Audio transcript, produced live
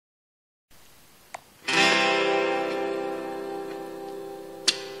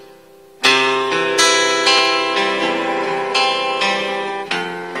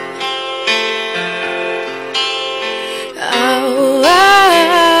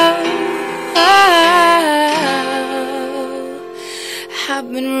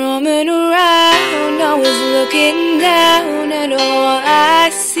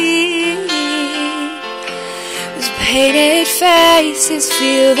places,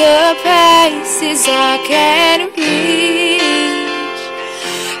 feel the prices I can't reach.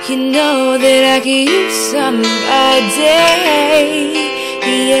 You know that I could use somebody,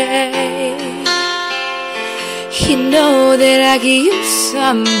 yeah. You know that I could use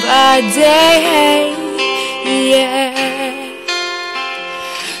somebody, yeah.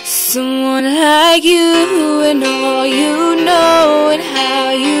 Someone like you and all you know and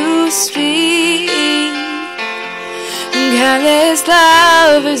how you speak. Countless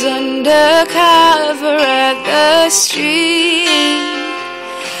lovers undercover at the street.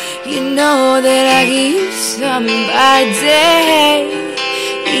 You know that I could use somebody,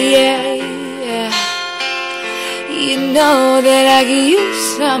 yeah, yeah. You know that I could use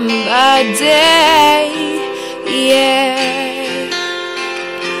somebody, yeah.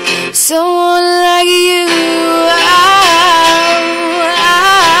 Someone like you,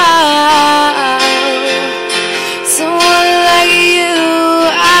 someone like you,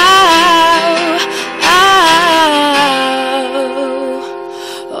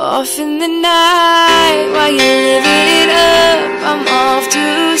 off in the night while you're living it up, I'm off to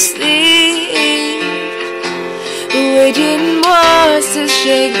sleep, waging wars to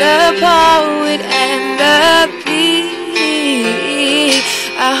shake the poet and the beat.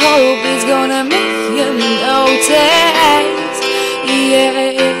 I hope it's gonna make you notice, yeah.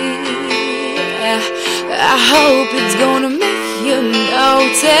 I hope it's gonna make you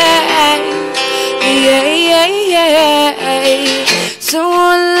notice, yeah, yeah, yeah.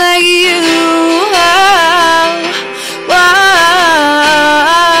 Someone like you, wow.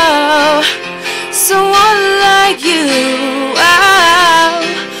 Someone like you, wow,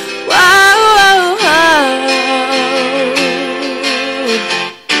 wow.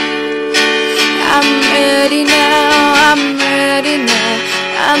 I'm ready now, I'm ready now,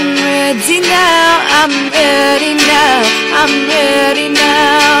 I'm ready now, I'm ready now, I'm ready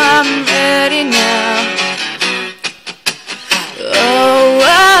now, I'm ready now. Oh,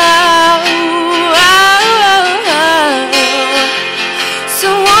 wow, wow, wow.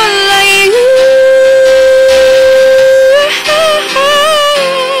 Someone like you,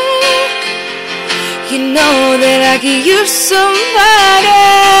 you know that I could use somebody,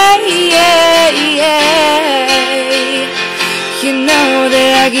 yeah, yeah. You know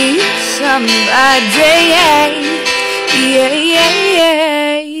that I could use somebody, yeah, yeah, yeah,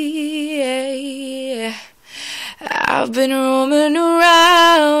 yeah. I've been roaming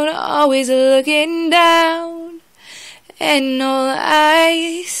around, always looking down, and all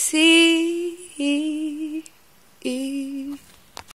I see